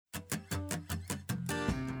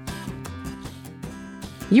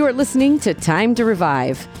You are listening to Time to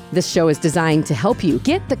Revive. This show is designed to help you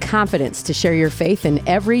get the confidence to share your faith in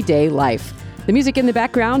everyday life. The music in the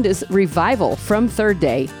background is Revival from Third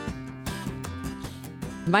Day.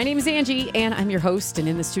 My name is Angie, and I'm your host, and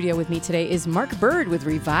in the studio with me today is Mark Bird with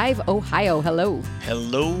Revive Ohio. Hello.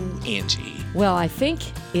 Hello, Angie. Well, I think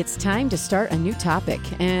it's time to start a new topic,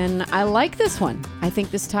 and I like this one. I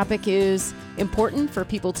think this topic is important for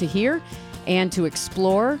people to hear and to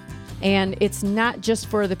explore, and it's not just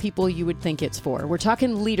for the people you would think it's for. We're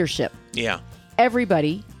talking leadership. Yeah.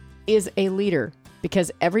 Everybody is a leader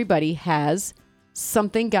because everybody has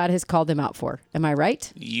something God has called them out for. Am I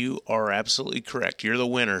right? You are absolutely correct. You're the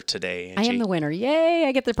winner today, Angie. I am the winner. Yay,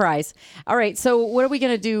 I get the prize. All right, so what are we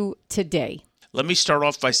going to do today? Let me start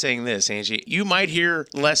off by saying this, Angie. You might hear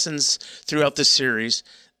lessons throughout this series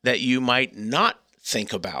that you might not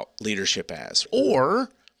think about leadership as, or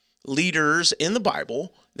leaders in the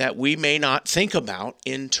Bible that we may not think about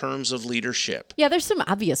in terms of leadership. Yeah, there's some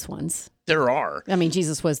obvious ones. There are. I mean,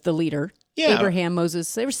 Jesus was the leader. Yeah. Abraham,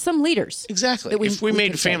 Moses, there were some leaders. Exactly. If we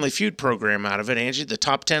made a Family Feud program out of it, Angie, the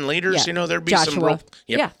top 10 leaders, there'd be Joshua. some real...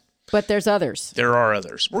 Yep. Yeah, but there's others. There are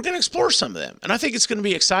others. We're going to explore some of them. And I think it's going to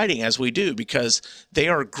be exciting as we do because they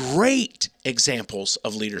are great examples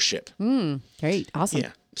of leadership. Great. Awesome.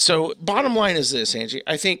 Yeah. So bottom line is this, Angie.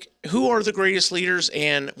 I think who are the greatest leaders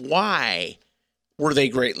and why were they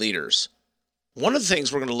great leaders? One of the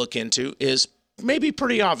things we're going to look into is maybe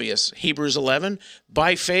pretty obvious. Hebrews 11,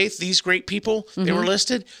 by faith, these great people, they were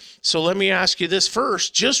listed. So let me ask you this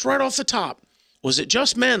first, just right off the top. Was it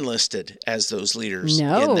just men listed as those leaders in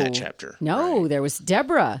that chapter? No, there was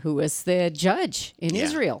Deborah, who was the judge in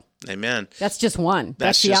Israel. Amen. That's just one.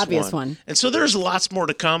 That's the obvious one. And so there's lots more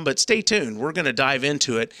to come, but stay tuned. We're going to dive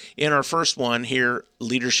into it in our first one here,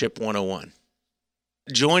 Leadership 101.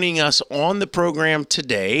 Joining us on the program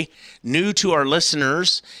today, new to our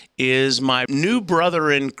listeners, is my new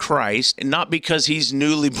brother in Christ, not because he's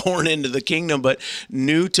newly born into the kingdom, but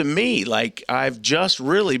new to me. Like, I've just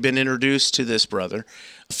really been introduced to this brother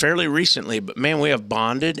fairly recently, but man, we have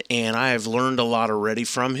bonded, and I have learned a lot already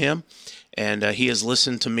from him, and he has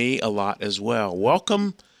listened to me a lot as well.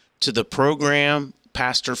 Welcome to the program,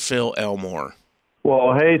 Pastor Phil Elmore.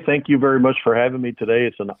 Well, hey, thank you very much for having me today.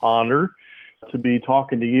 It's an honor to be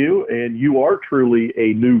talking to you, and you are truly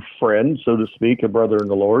a new friend, so to speak, a brother in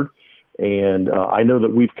the Lord. And I know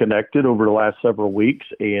that we've connected over the last several weeks,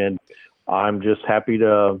 and I'm just happy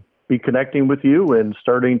to be connecting with you and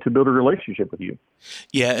starting to build a relationship with you.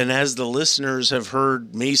 Yeah, and as the listeners have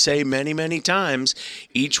heard me say many, many times,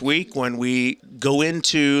 each week when we go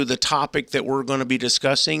into the topic that we're going to be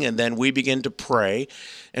discussing, and then we begin to pray,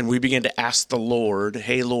 and we begin to ask the Lord,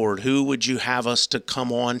 hey, Lord, who would you have us to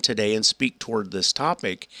come on today and speak toward this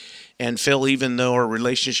topic? And Phil, even though our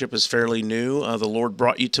relationship is fairly new, the Lord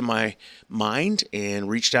brought you to my mind and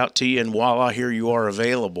reached out to you, and voila, here you are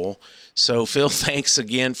available. So, Phil, thanks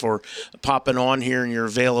again for popping on here and your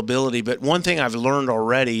availability. But one thing I've learned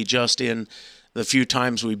already just in the few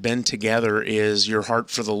times we've been together is your heart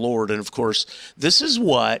for the Lord. And, of course, this is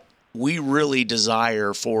what we really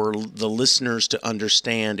desire for the listeners to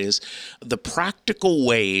understand is the practical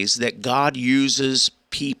ways that God uses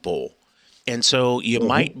people. And so you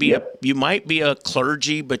might be a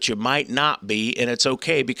clergy, but you might not be, and it's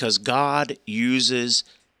okay because God uses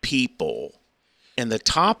people. And the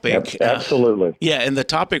topic, absolutely, and the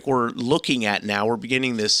topic we're looking at now, we're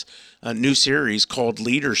beginning this new series called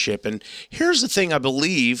Leadership. And here's the thing I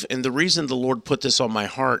believe, and the reason the Lord put this on my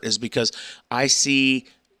heart is because I see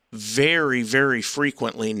very, very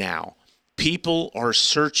frequently now people are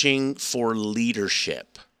searching for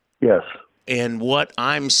leadership. Yes. And what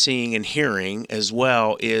I'm seeing and hearing as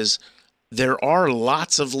well is there are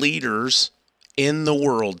lots of leaders in the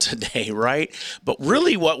world today, right? But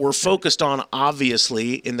really what we're focused on,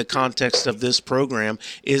 obviously, in the context of this program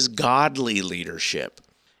is godly leadership.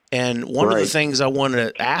 And one of the things I want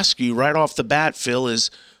to ask you right off the bat, Phil,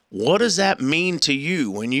 is what does that mean to you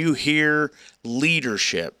when you hear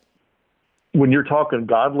leadership? When you're talking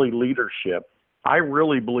godly leadership, I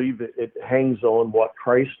really believe that it hangs on what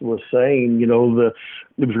Christ was saying. You know,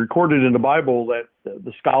 it was recorded in the Bible that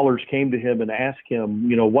the scholars came to him and asked him,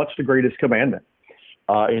 what's the greatest commandment?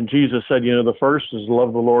 And Jesus said, the first is to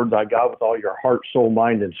love the Lord thy God with all your heart, soul,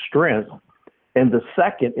 mind, and strength. And the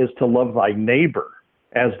second is to love thy neighbor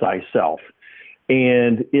as thyself.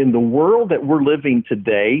 And in the world that we're living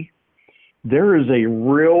today, there is a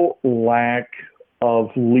real lack of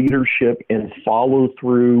leadership and follow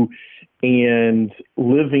through and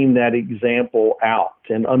living that example out.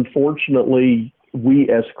 And unfortunately, we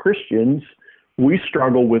as Christians, we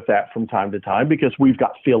struggle with that from time to time because we've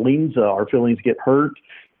got feelings. Our feelings get hurt.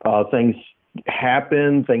 Things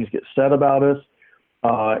happen. Things get said about us.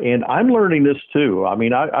 And I'm learning this too. I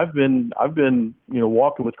mean, I've been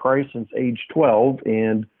walking with Christ since age 12,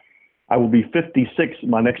 and I will be 56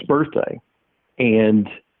 my next birthday. And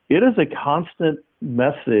it is a constant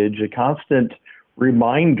message, a constant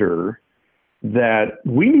reminder that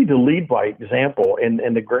we need to lead by example. And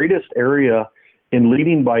the greatest area in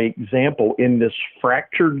leading by example in this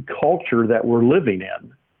fractured culture that we're living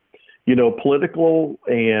in, political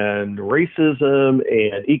and racism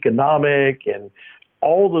and economic and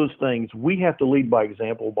all those things, we have to lead by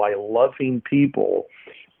example by loving people.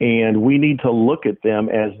 And we need to look at them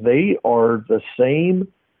as they are the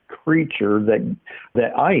same creature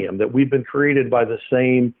that I am, that we've been created by the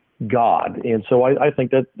same God. And so I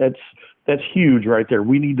think that's huge right there.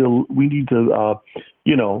 We need to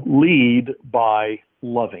lead by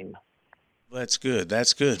loving. That's good.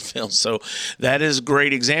 That's good, Phil. So that is a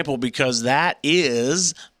great example because that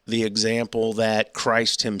is the example that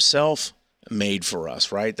Christ himself made for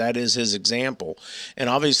us, right? That is his example. And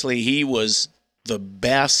obviously he was the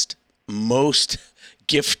best, most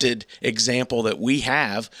gifted example that we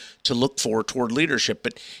have to look for toward leadership.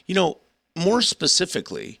 But, more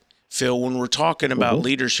specifically, Phil, when we're talking about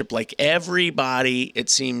leadership, like everybody, it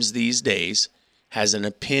seems these days, has an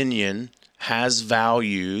opinion, has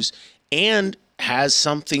values, and has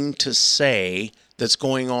something to say that's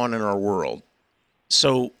going on in our world.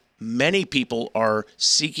 So many people are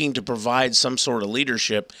seeking to provide some sort of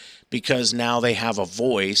leadership because now they have a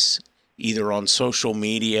voice, either on social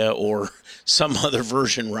media or some other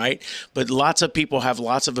version, right? But lots of people have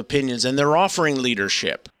lots of opinions, and they're offering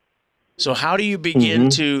leadership. So how do you begin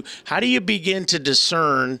to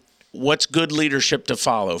discern what's good leadership to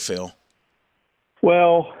follow, Phil?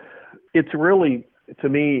 Well, it's really, to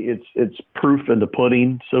me, it's proof in the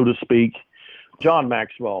pudding, so to speak. John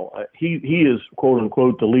Maxwell, he is, quote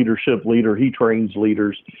unquote, the leadership leader. He trains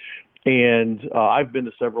leaders. And I've been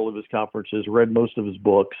to several of his conferences, read most of his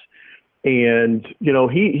books. And,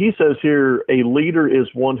 he says here, a leader is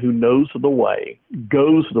one who knows the way,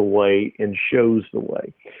 goes the way, and shows the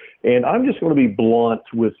way. And I'm just going to be blunt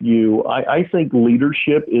with you. I think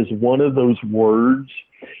leadership is one of those words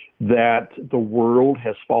that the world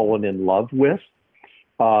has fallen in love with.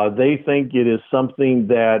 They think it is something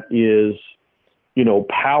that is,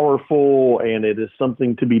 powerful, and it is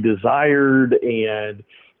something to be desired, and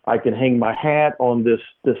I can hang my hat on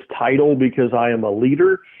this title because I am a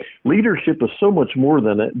leader. Leadership is so much more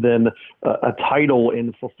than a title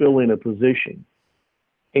in fulfilling a position.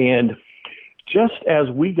 And just as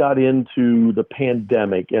we got into the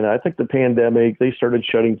pandemic, and I think they started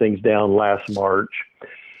shutting things down last March,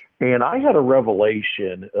 and I had a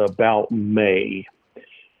revelation about May.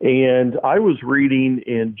 And I was reading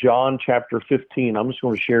in John chapter 15. I'm just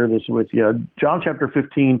going to share this with you. John chapter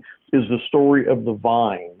 15 is the story of the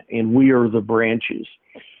vine, and we are the branches.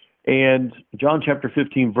 And John chapter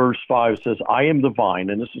 15, verse 5 says, I am the vine,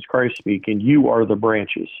 and this is Christ speaking, you are the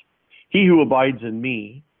branches. He who abides in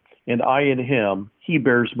me, and I in him, he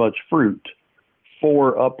bears much fruit.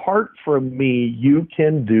 For apart from me, you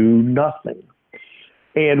can do nothing.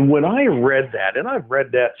 And when I read that, and I've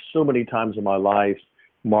read that so many times in my life,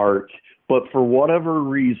 Mark, but for whatever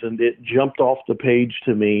reason, it jumped off the page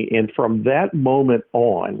to me. And from that moment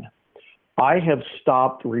on, I have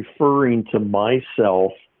stopped referring to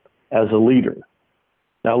myself as a leader.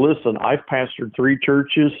 Now, listen, I've pastored 3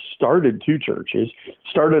 churches, started 2 churches,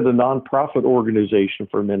 started a nonprofit organization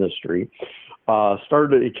for ministry,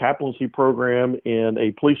 started a chaplaincy program in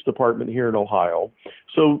a police department here in Ohio.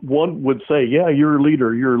 So one would say, yeah, you're a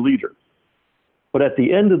leader. But at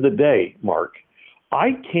the end of the day, Mark,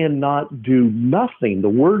 I cannot do nothing. The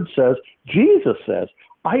word says, Jesus says,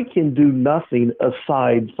 I can do nothing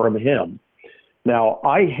aside from him. Now,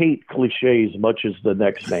 I hate cliches much as the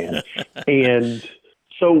next man. And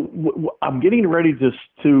so I'm getting ready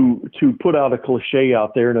to put out a cliche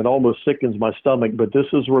out there, and it almost sickens my stomach, but this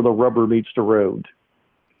is where the rubber meets the road.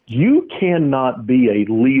 You cannot be a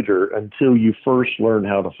leader until you first learn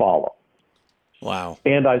how to follow. Wow.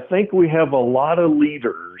 And I think we have a lot of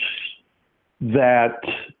leaders that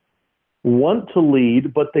want to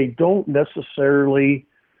lead, but they don't necessarily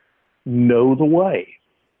know the way.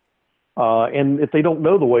 And if they don't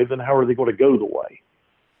know the way, then how are they going to go the way?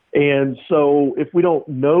 And so if we don't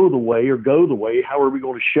know the way or go the way, how are we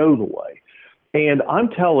going to show the way? And I'm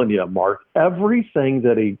telling you, Mark, everything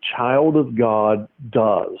that a child of God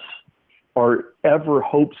does or ever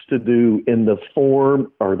hopes to do in the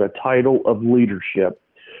form or the title of leadership,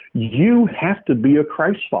 you have to be a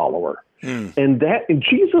Christ follower. And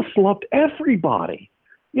Jesus loved everybody.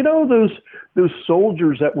 You know, those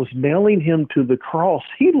soldiers that was nailing him to the cross,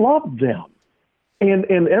 he loved them.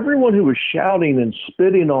 And everyone who was shouting and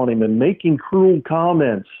spitting on him and making cruel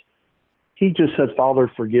comments, he just said, Father,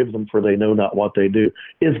 forgive them, for they know not what they do.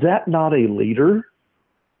 Is that not a leader?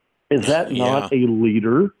 Is that not a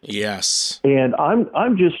leader? Yes. And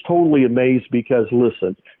I'm just totally amazed because,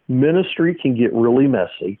 listen, ministry can get really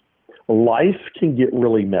messy. Life can get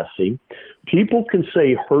really messy. People can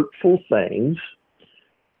say hurtful things.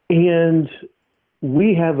 And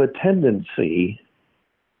we have a tendency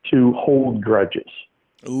to hold grudges.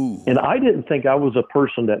 Ooh. And I didn't think I was a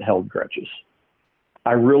person that held grudges.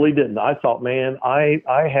 I really didn't. I thought, man, I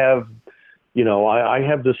have, I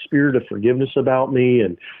have the spirit of forgiveness about me,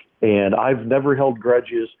 and I've never held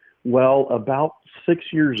grudges. Well, about 6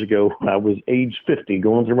 years ago, I was age 50,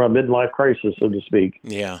 going through my midlife crisis, so to speak.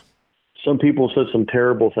 Yeah. Some people said some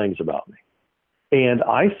terrible things about me. And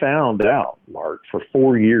I found out, Mark, for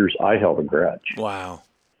 4 years, I held a grudge. Wow.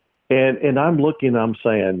 And I'm looking, I'm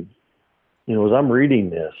saying, as I'm reading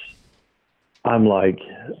this, I'm like,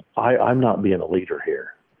 I'm not being a leader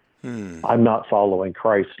here. I'm not following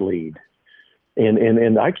Christ's lead.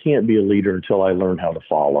 And I can't be a leader until I learn how to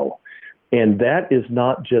follow. And that is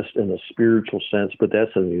not just in a spiritual sense, but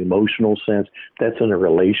that's in an emotional sense. That's in a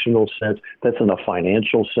relational sense. That's in a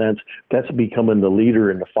financial sense. That's becoming the leader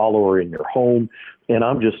and the follower in your home. And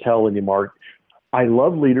I'm just telling you, Mark, I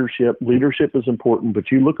love leadership. Leadership is important,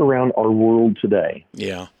 but you look around our world today.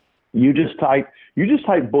 Yeah. You just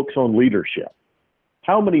type books on leadership.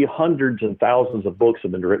 How many hundreds and thousands of books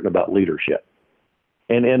have been written about leadership?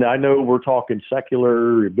 And I know we're talking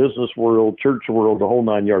secular, business world, church world, the whole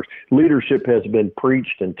nine yards. Leadership has been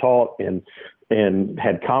preached and taught and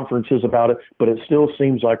had conferences about it, but it still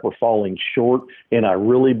seems like we're falling short. And I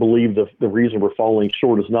really believe the reason we're falling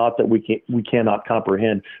short is not that we cannot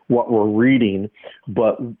comprehend what we're reading,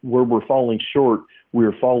 but where we're falling short,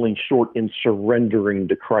 we're falling short in surrendering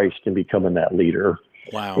to Christ and becoming that leader.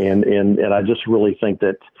 Wow. And I just really think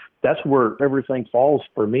that's where everything falls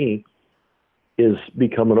for me, is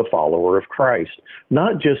becoming a follower of Christ,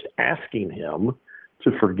 not just asking him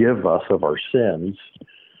to forgive us of our sins,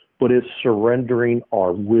 but it's surrendering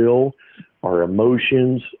our will, our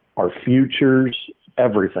emotions, our futures,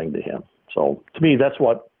 everything to him. So to me, that's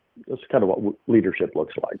kind of what leadership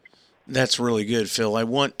looks like. That's really good, Phil. I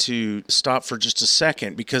want to stop for just a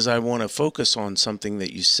second because I want to focus on something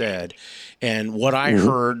that you said. And what I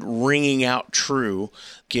heard ringing out true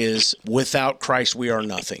is, without Christ, we are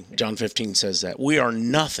nothing. John 15 says that. We are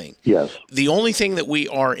nothing. Yes. The only thing that we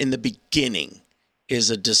are in the beginning is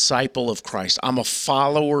a disciple of Christ. I'm a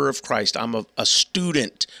follower of Christ. I'm a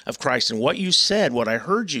student of Christ. And what you said, what I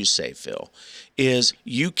heard you say, Phil, is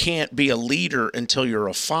you can't be a leader until you're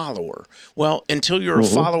a follower. Well, until you're a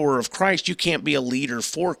follower of Christ, you can't be a leader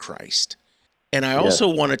for Christ. And I also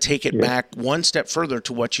want to take it back one step further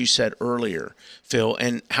to what you said earlier, Phil,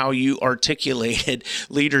 and how you articulated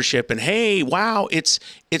leadership. And hey, wow, it's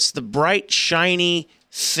the bright, shiny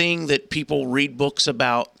thing that people read books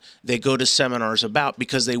about, they go to seminars about,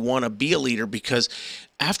 because they want to be a leader. Because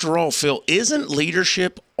after all, Phil, isn't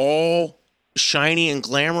leadership all shiny and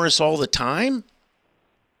glamorous all the time?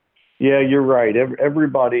 Yeah, you're right.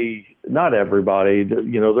 Everybody, not everybody,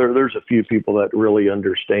 there's a few people that really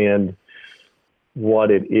understand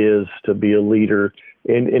what it is to be a leader.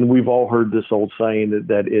 And we've all heard this old saying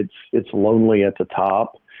that it's lonely at the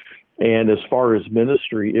top. And as far as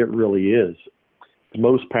ministry, it really is.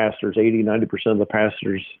 Most pastors, 80-90% of the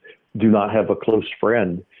pastors, do not have a close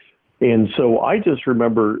friend. And so I just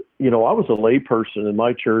remember, I was a lay person in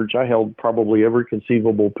my church. I held probably every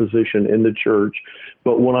conceivable position in the church.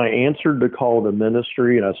 But when I answered the call to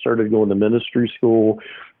ministry and I started going to ministry school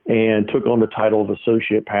and took on the title of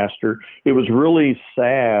associate pastor, it was really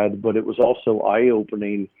sad, but it was also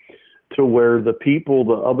eye-opening to where the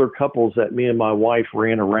other couples that me and my wife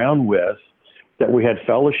ran around with, that we had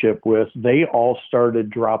fellowship with, they all started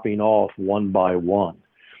dropping off one by one,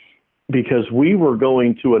 because we were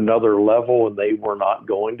going to another level and they were not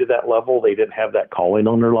going to that level. They didn't have that calling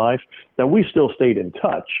on their life. Now, we still stayed in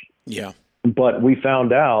touch. Yeah. But we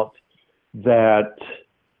found out that,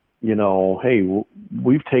 hey,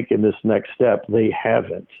 we've taken this next step. They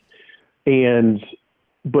haven't.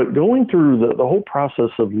 But going through the whole process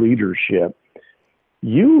of leadership,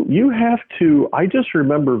 you have to, I just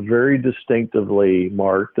remember very distinctively,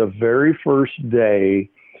 Mark, the very first day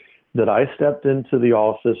that I stepped into the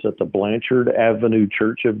office at the Blanchard Avenue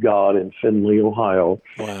Church of God in Findlay, Ohio.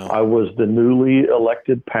 Wow. I was the newly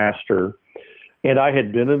elected pastor, and I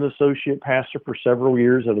had been an associate pastor for several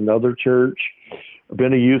years at another church.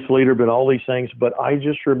 been a youth leader, been all these things. But I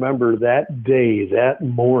just remember that day, that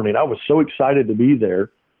morning, I was so excited to be there.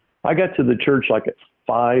 I got to the church like at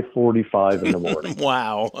 5:45 in the morning.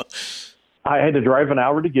 Wow. I had to drive an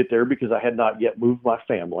hour to get there because I had not yet moved my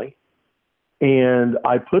family. And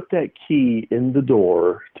I put that key in the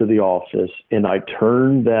door to the office, and I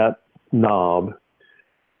turned that knob.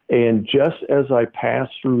 And just as I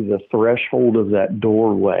passed through the threshold of that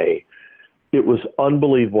doorway, it was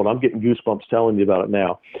unbelievable. And I'm getting goosebumps telling you about it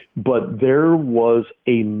now. But there was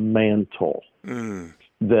a mantle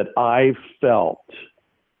that I felt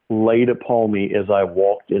laid upon me as I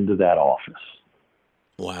walked into that office.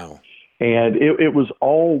 Wow. And it was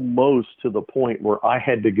almost to the point where I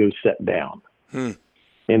had to go sit down.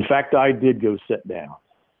 In fact, I did go sit down.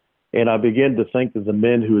 And I began to think of the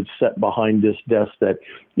men who had sat behind this desk that,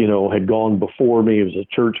 had gone before me. It was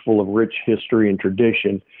a church full of rich history and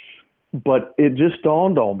tradition. But it just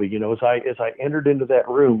dawned on me, as I entered into that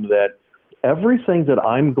room, that everything that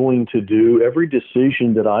I'm going to do, every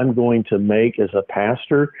decision that I'm going to make as a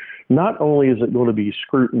pastor, not only is it going to be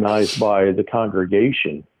scrutinized by the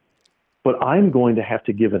congregation, but I'm going to have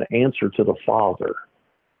to give an answer to the Father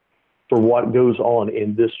for what goes on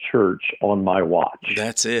in this church on my watch.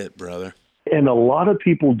 That's it, brother. And a lot of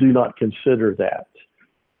people do not consider that.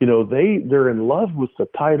 They're in love with the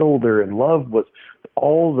title. They're in love with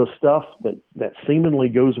all the stuff that seemingly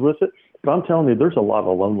goes with it. But I'm telling you, there's a lot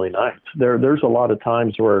of lonely nights. There's a lot of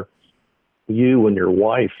times where you and your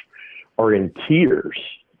wife are in tears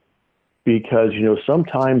because,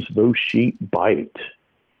 sometimes those sheep bite.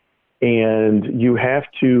 And you have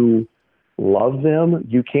to love them.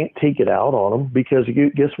 You can't take it out on them because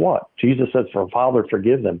guess what? Jesus said, Father,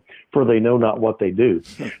 forgive them, for they know not what they do.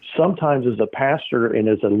 Sometimes as a pastor and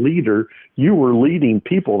as a leader, you were leading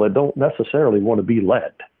people that don't necessarily want to be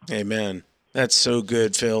led. Amen. That's so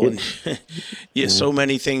good, Phil. And so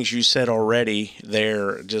many things you said already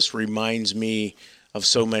there just reminds me of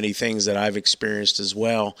so many things that I've experienced as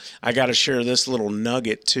well. I got to share this little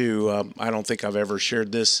nugget too. I don't think I've ever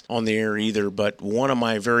shared this on the air either, but one of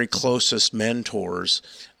my very closest mentors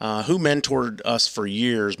who mentored us for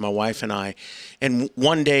years, my wife and I, and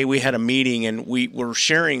one day we had a meeting and we were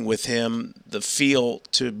sharing with him the feel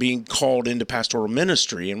to being called into pastoral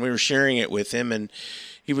ministry, and we were sharing it with him, and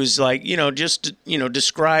he was like,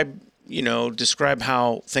 describe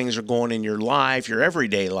how things are going in your life, your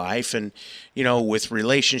everyday life, and, with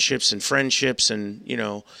relationships and friendships and,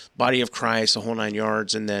 body of Christ, the whole 9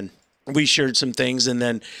 yards. And then we shared some things. And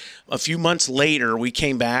then a few months later, we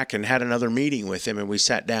came back and had another meeting with him, and we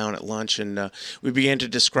sat down at lunch, and we began to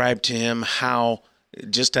describe to him how,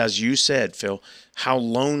 just as you said, Phil, how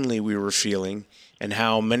lonely we were feeling and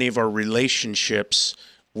how many of our relationships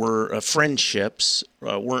were friendships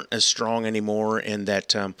weren't as strong anymore, and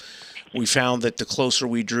that we found that the closer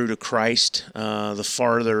we drew to Christ, the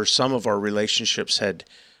farther some of our relationships had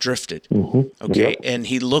drifted. Mm-hmm. Okay, yep. And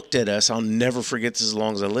he looked at us. I'll never forget this as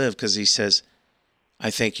long as I live, because he says,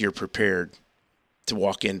 "I think you're prepared to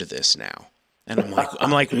walk into this now." And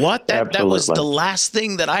I'm like, what? That was the last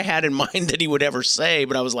thing that I had in mind that he would ever say.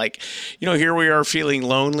 But I was like, here we are feeling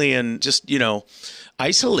lonely and just,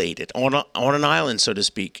 isolated on an island, so to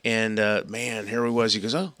speak. And man, here he was. He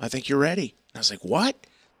goes, "Oh, I think you're ready." And I was like, "What?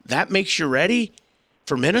 That makes you ready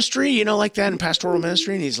for ministry, like that in pastoral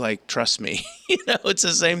ministry?" And he's like, "Trust me." It's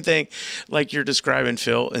the same thing like you're describing,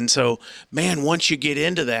 Phil. And so, man, once you get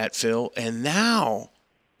into that, Phil, and now,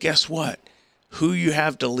 guess what? Who you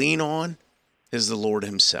have to lean on is the Lord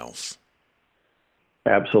himself.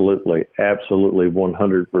 Absolutely. Absolutely.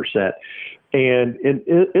 100%. And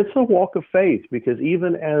it's a walk of faith, because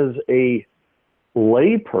even as a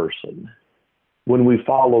lay person, when we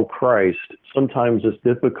follow Christ, sometimes it's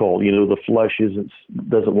difficult. The flesh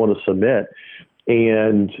doesn't want to submit,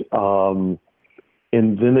 and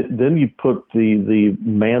then you put the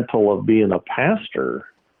mantle of being a pastor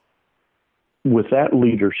with that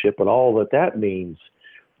leadership and all that means.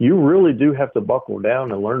 You really do have to buckle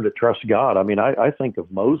down and learn to trust God. I mean, I think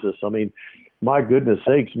of Moses. I mean, my goodness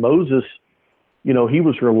sakes, Moses, he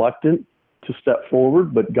was reluctant to step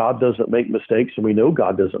forward, but God doesn't make mistakes, and we know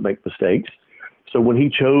God doesn't make mistakes. So when he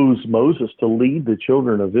chose Moses to lead the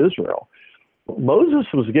children of Israel, Moses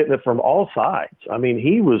was getting it from all sides. I mean,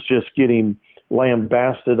 he was just getting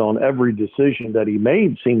lambasted on every decision that he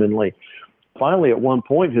made, seemingly. Finally, at one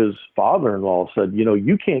point, his father-in-law said,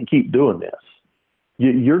 you can't keep doing this.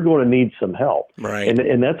 You're going to need some help. Right.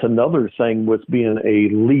 And that's another thing with being a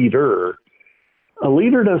leader. A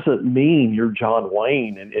leader doesn't mean you're John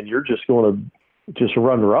Wayne and you're just going to just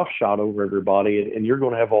run roughshod over everybody, and you're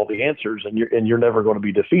going to have all the answers, and you're never going to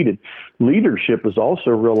be defeated. Leadership is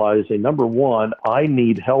also realizing, number one, I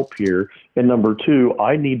need help here, and number two,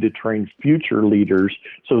 I need to train future leaders.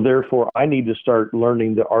 So therefore, I need to start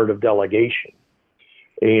learning the art of delegation.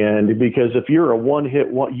 And because if you're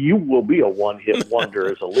you will be a one-hit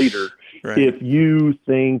wonder as a leader right. if you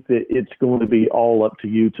think that it's going to be all up to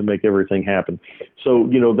you to make everything happen. So,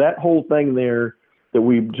 that whole thing there that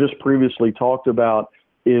we just previously talked about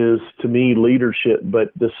is, to me, leadership.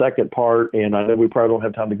 But the second part, and I know we probably don't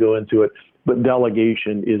have time to go into it, but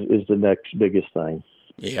delegation is the next biggest thing.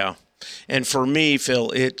 Yeah. And for me, Phil,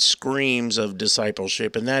 it screams of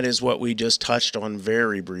discipleship, and that is what we just touched on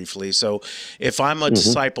very briefly. So if I'm a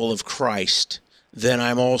disciple of Christ, then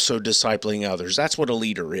I'm also discipling others. That's what a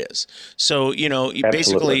leader is. So,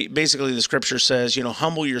 basically the scripture says,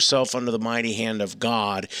 humble yourself under the mighty hand of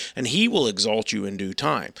God, and he will exalt you in due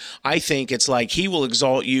time. I think it's like he will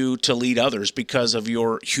exalt you to lead others because of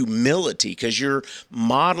your humility, because you're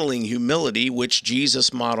modeling humility, which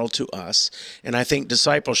Jesus modeled to us. And I think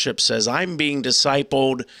discipleship says, I'm being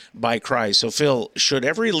discipled by Christ. So, Phil, should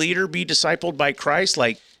every leader be discipled by Christ?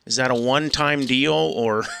 Like, is that a one-time deal,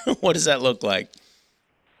 or what does that look like?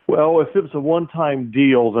 Well, if it was a one-time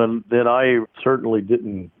deal, then I certainly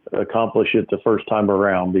didn't accomplish it the first time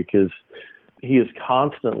around, because he is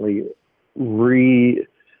constantly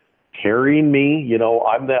carrying me.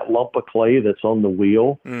 I'm that lump of clay that's on the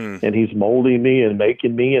wheel, and he's molding me and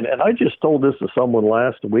making me. And I just told this to someone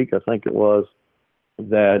last week, I think it was,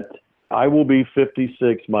 that I will be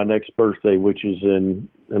 56 my next birthday, which is in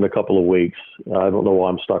a couple of weeks. I don't know why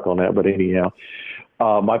I'm stuck on that, but anyhow.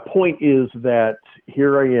 My point is that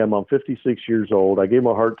here I am. I'm 56 years old. I gave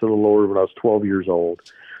my heart to the Lord when I was 12 years old.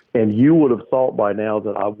 And you would have thought by now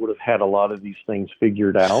that I would have had a lot of these things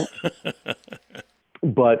figured out.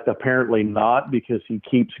 But apparently not, because he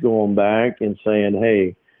keeps going back and saying,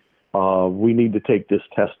 hey, we need to take this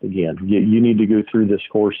test again. You need to go through this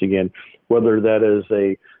course again, whether that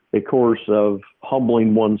is a course of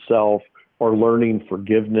humbling oneself or learning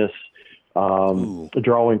forgiveness,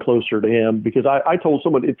 drawing closer to him. Because I told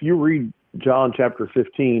someone, if you read John chapter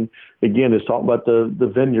 15, again, it's talking about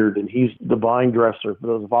the vineyard, and he's the vine dresser.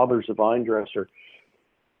 The Father's the vine dresser.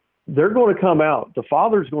 They're going to come out. The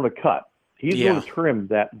Father's going to cut. He's going to trim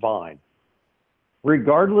that vine.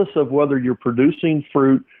 Regardless of whether you're producing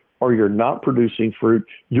fruit or you're not producing fruit,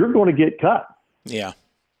 you're going to get cut. Yeah.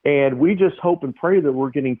 And we just hope and pray that we're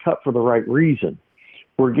getting cut for the right reason.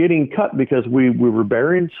 We're getting cut because we were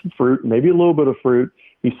bearing some fruit, maybe a little bit of fruit.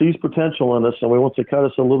 He sees potential in us, and he wants to cut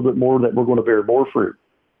us a little bit more, that we're going to bear more fruit.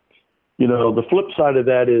 The flip side of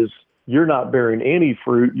that is you're not bearing any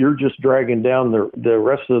fruit. You're just dragging down the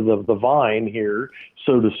rest of the vine here,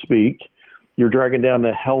 so to speak. You're dragging down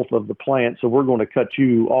the health of the plant, so we're going to cut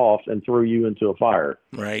you off and throw you into a fire.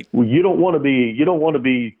 Right. Well, you don't want to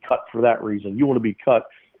be cut for that reason. You want to be cut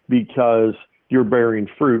because you're bearing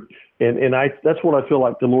fruit. And that's what I feel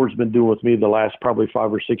like the Lord's been doing with me the last probably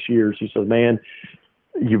 5 or 6 years. He says, man,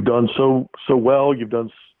 you've done so well. You've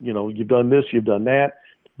done this, you've done that.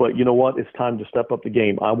 But you know what? It's time to step up the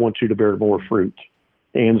game. I want you to bear more fruit.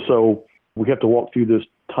 And so we have to walk through those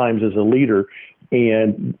times as a leader.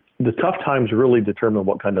 And the tough times really determine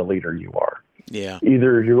what kind of leader you are. Yeah.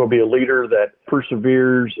 Either you're going to be a leader that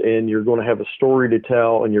perseveres and you're going to have a story to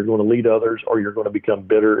tell and you're going to lead others, or you're going to become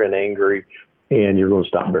bitter and angry and you're going to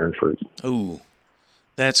stop bearing fruit. Ooh,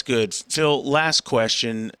 that's good. Phil, last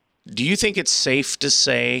question. Do you think it's safe to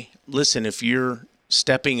say, listen, if you're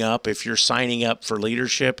stepping up, if you're signing up for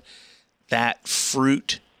leadership, that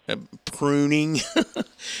fruit pruning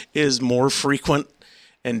is more frequent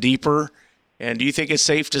and deeper? And do you think it's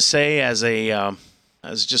safe to say, as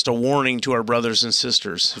just a warning to our brothers and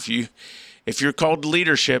sisters, if you're called to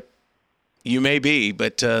leadership, you may be,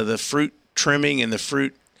 but the fruit trimming and the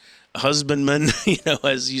fruit husbandman,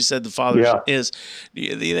 as you said, the Father is. Do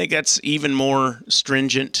you think that's even more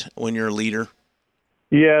stringent when you're a leader?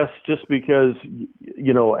 Yes, just because,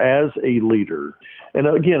 as a leader, and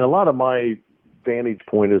again, a lot of my vantage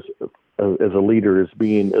point as a leader is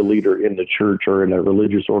being a leader in the church or in a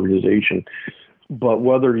religious organization. But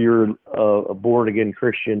whether you're a born-again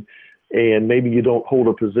Christian and maybe you don't hold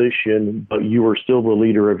a position, but you are still the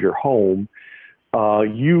leader of your home,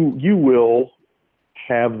 you will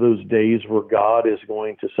have those days where God is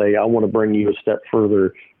going to say, I want to bring you a step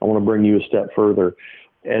further. I want to bring you a step further.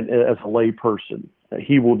 And as a lay person,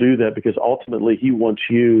 he will do that because ultimately he wants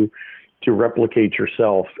you to replicate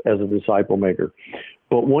yourself as a disciple maker.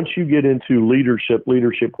 But once you get into leadership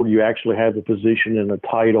where you actually have a position and a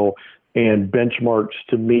title, and benchmarks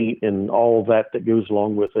to meet and all that goes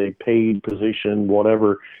along with a paid position,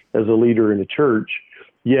 whatever, as a leader in a church,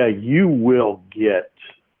 yeah, you will get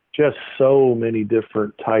just so many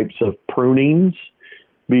different types of prunings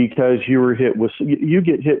because you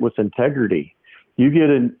get hit with integrity. You get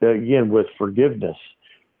again with forgiveness,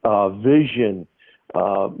 vision,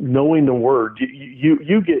 knowing the word.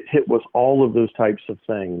 You get hit with all of those types of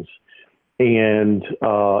things. And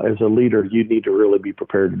as a leader, you need to really be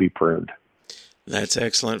prepared to be pruned. That's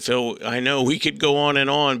excellent, Phil. I know we could go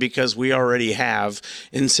on because we already have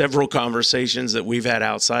in several conversations that we've had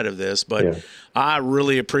outside of this, but yeah. I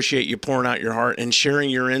really appreciate you pouring out your heart and sharing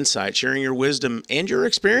your insight, sharing your wisdom and your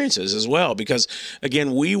experiences as well, because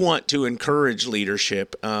again, we want to encourage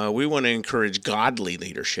leadership. We want to encourage godly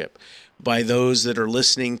leadership by those that are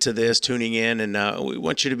listening to this, tuning in, and we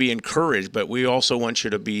want you to be encouraged, but we also want you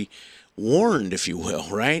to be warned, if you will,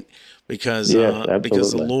 right? Because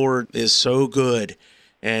the Lord is so good,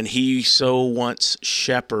 and he so wants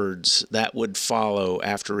shepherds that would follow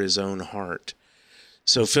after his own heart.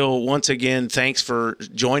 So, Phil, once again, thanks for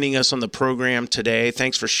joining us on the program today.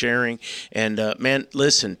 Thanks for sharing. And, man,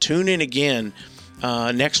 listen, tune in again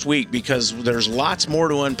next week because there's lots more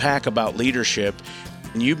to unpack about leadership.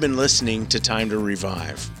 And you've been listening to Time to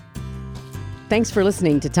Revive. Thanks for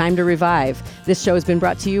listening to Time to Revive. This show has been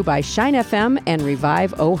brought to you by Shine FM and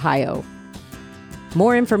Revive Ohio.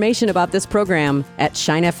 More information about this program at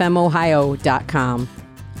shinefmohio.com.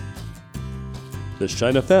 The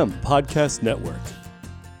Shine FM Podcast Network.